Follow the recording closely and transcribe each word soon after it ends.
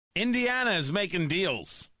Indiana is making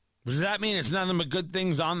deals. Does that mean it's nothing but good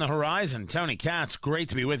things on the horizon? Tony Katz, great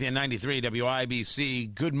to be with you, 93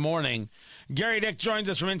 WIBC. Good morning. Gary Dick joins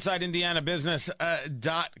us from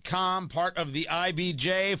InsideIndianaBusiness.com, part of the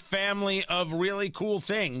IBJ family of really cool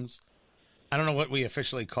things. I don't know what we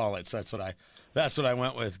officially call it, so that's what I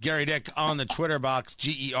went with. Gary Dick on the Twitter box,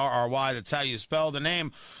 Gerry. That's how you spell the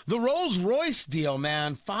name. The Rolls-Royce deal,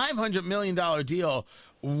 man, $500 million deal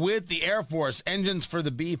with the Air Force, engines for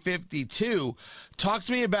the B-52. Talk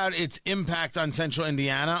to me about its impact on central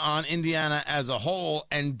Indiana, on Indiana as a whole,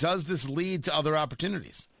 and does this lead to other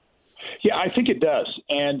opportunities? Yeah, I think it does.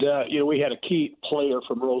 And, we had a key player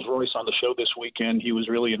from Rolls-Royce on the show this weekend. He was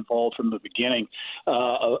really involved from the beginning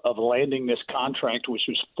of landing this contract, which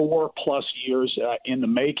was 4+ years in the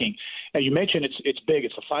making. And you mentioned it's big.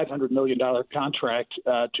 It's a $500 million contract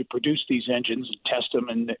to produce these engines and test them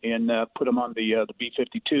and put them on the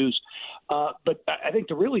B-52s. But I think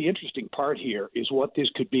the really interesting part here is what this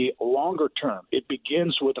could be longer term. It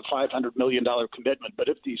begins with a $500 million commitment, but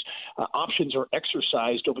if these options are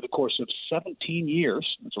exercised over the course of 17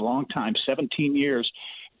 years, it's a long time, 17 years,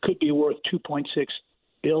 could be worth $2.6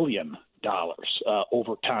 billion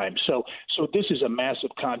over time. So this is a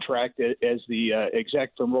massive contract, as the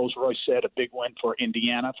exec from Rolls-Royce said, a big win for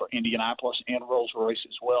Indiana, for Indianapolis, and Rolls-Royce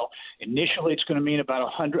as well. Initially, it's going to mean about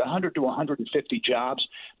 100 to 150 jobs,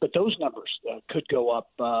 but those numbers could go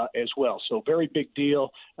up as well. So very big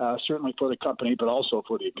deal, certainly for the company, but also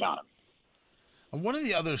for the economy. One of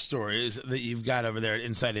the other stories that you've got over there at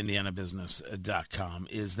InsideIndianaBusiness.com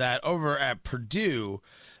is that over at Purdue,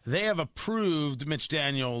 they have approved Mitch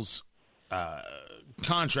Daniels'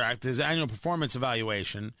 contract, his annual performance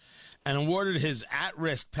evaluation, and awarded his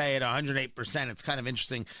at-risk pay at 108%. It's kind of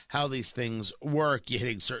interesting how these things work. You're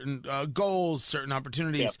hitting certain goals, certain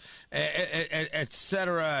opportunities, et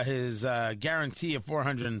cetera. His guarantee of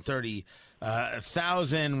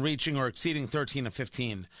 $430,000, reaching or exceeding 13 of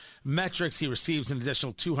 15 metrics. He receives an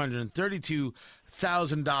additional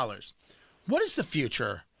 $232,000. What is the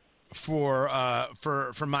future for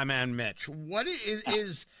my man Mitch? What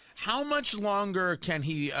is how much longer can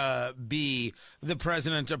he be the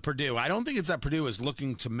president of Purdue? I don't think it's that Purdue is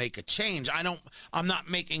looking to make a change. I'm not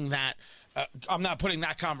making that. I'm not putting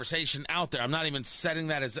that conversation out there. I'm not even setting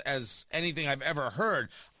that as anything I've ever heard.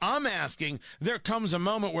 I'm asking, there comes a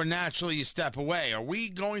moment where naturally you step away. Are we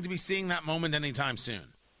going to be seeing that moment anytime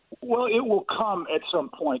soon? Well, it will come at some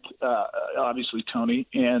point, obviously, Tony.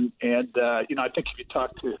 And I think if you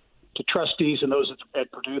talk to trustees and those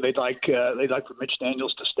at Purdue, they'd like for Mitch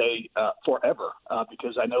Daniels to stay forever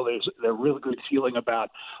because I know there's a really good feeling about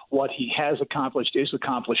what he has accomplished, is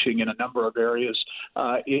accomplishing in a number of areas,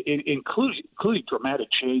 including dramatic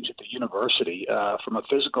change at the university from a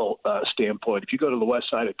physical standpoint. If you go to the west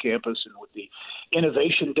side of campus and with the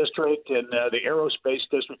Innovation District and the Aerospace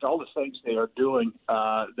District, all the things they are doing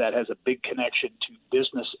that has a big connection to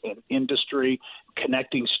business and industry,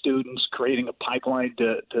 connecting students, creating a pipeline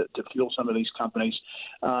to fuel some of these companies.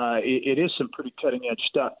 It is some pretty cutting edge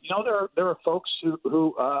stuff. There are folks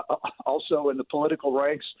who also in the political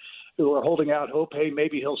ranks who are holding out hope, hey,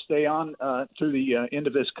 maybe he'll stay on through the end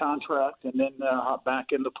of his contract and then hop back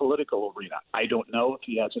in the political arena. I don't know if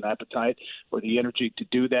he has an appetite or the energy to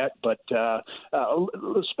do that, but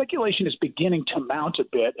speculation is beginning to mount a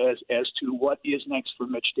bit as to what is next for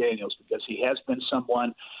Mitch Daniels, because he has been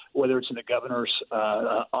someone, whether it's in the governor's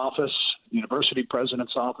office, university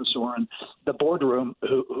president's office, or in the boardroom,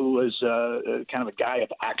 who is kind of a guy of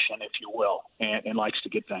action, if you will, and likes to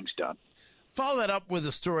get things done. Follow that up with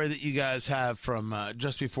a story that you guys have from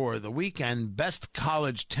just before the weekend. Best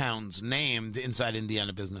college towns named,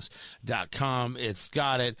 InsideIndianaBusiness.com. It's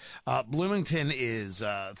got it. Bloomington is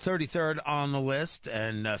 33rd on the list,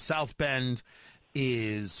 and South Bend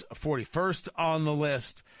is 41st on the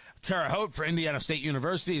list. Terre Haute for Indiana State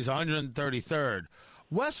University is 133rd.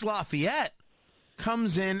 West Lafayette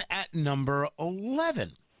comes in at number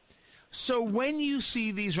 11. So when you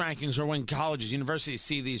see these rankings, or when colleges, universities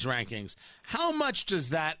see these rankings, how much does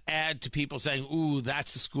that add to people saying, ooh,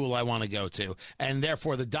 that's the school I want to go to, and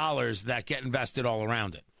therefore the dollars that get invested all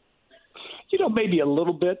around it? Maybe a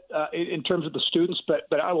little bit in terms of the students,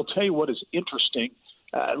 but I will tell you what is interesting,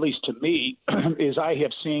 at least to me, is I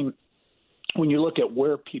have seen, when you look at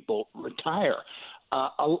where people retire,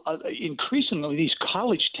 increasingly these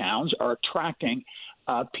college towns are attracting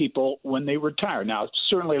people when they retire. Now,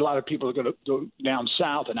 certainly a lot of people are going to go down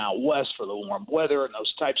south and out west for the warm weather and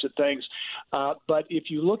those types of things. But if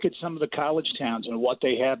you look at some of the college towns and what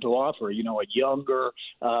they have to offer, a younger,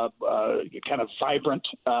 kind of vibrant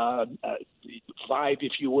vibe,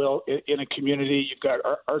 if you will, in a community. You've got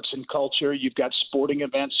arts and culture. You've got sporting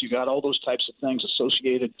events. You've got all those types of things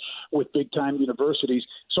associated with big-time universities.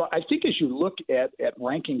 So I think as you look at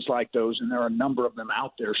rankings like those, and there are a number of them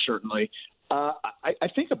out there certainly, I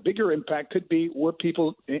think a bigger impact could be where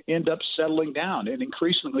people end up settling down, and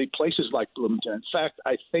increasingly places like Bloomington. In fact,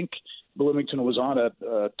 I think Bloomington was on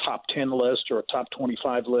a top 10 list or a top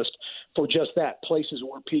 25 list for just that, places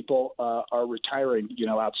where people are retiring,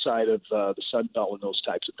 outside of the Sun Belt and those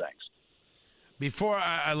types of things. Before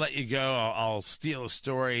I let you go, I'll steal a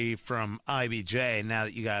story from IBJ. Now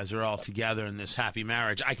that you guys are all together in this happy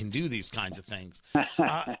marriage, I can do these kinds of things.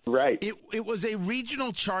 Right. It was a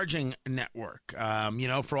regional charging network.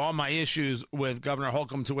 For all my issues with Governor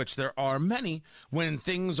Holcomb, to which there are many, when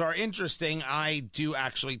things are interesting, I do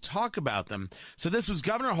actually talk about them. So this is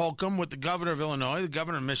Governor Holcomb with the governor of Illinois, the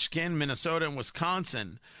governor of Michigan, Minnesota, and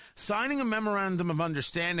Wisconsin, signing a memorandum of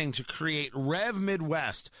understanding to create REV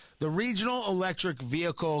Midwest, the Regional Electric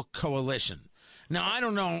Vehicle Coalition. Now, I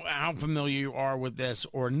don't know how familiar you are with this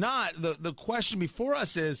or not. The question before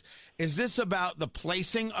us is this about the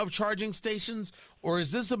placing of charging stations, or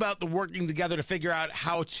is this about the working together to figure out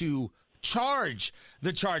how to charge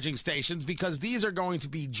the charging stations? Because these are going to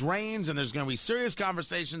be drains, and there's going to be serious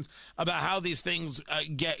conversations about how these things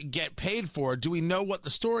get paid for. Do we know what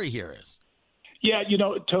the story here is? Yeah,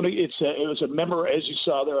 Tony, it was as you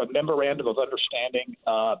saw there, a memorandum of understanding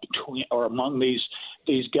between or among these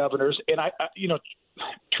governors, and I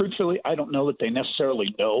truthfully, I don't know that they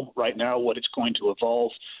necessarily know right now what it's going to evolve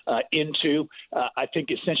into. I think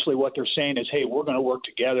essentially what they're saying is, hey, we're going to work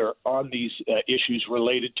together on these issues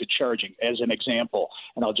related to charging. As an example,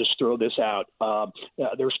 and I'll just throw this out,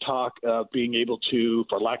 there's talk of being able to,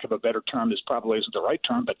 for lack of a better term, this probably isn't the right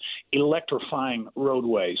term, but electrifying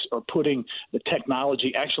roadways or putting the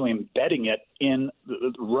technology, actually embedding it in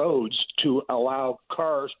the roads to allow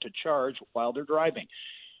cars to charge while they're driving.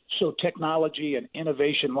 So technology and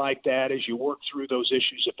innovation like that, as you work through those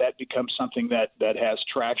issues, if that becomes something that has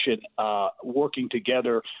traction, working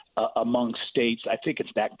together among states, I think it's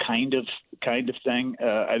that kind of thing.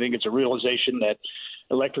 I think it's a realization that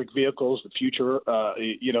electric vehicles, the future,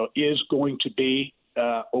 is going to be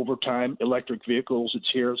over time. Electric vehicles, it's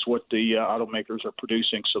here. It's what the automakers are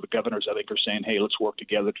producing. So the governors, I think, are saying, hey, let's work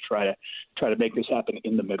together to try to make this happen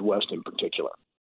in the Midwest in particular.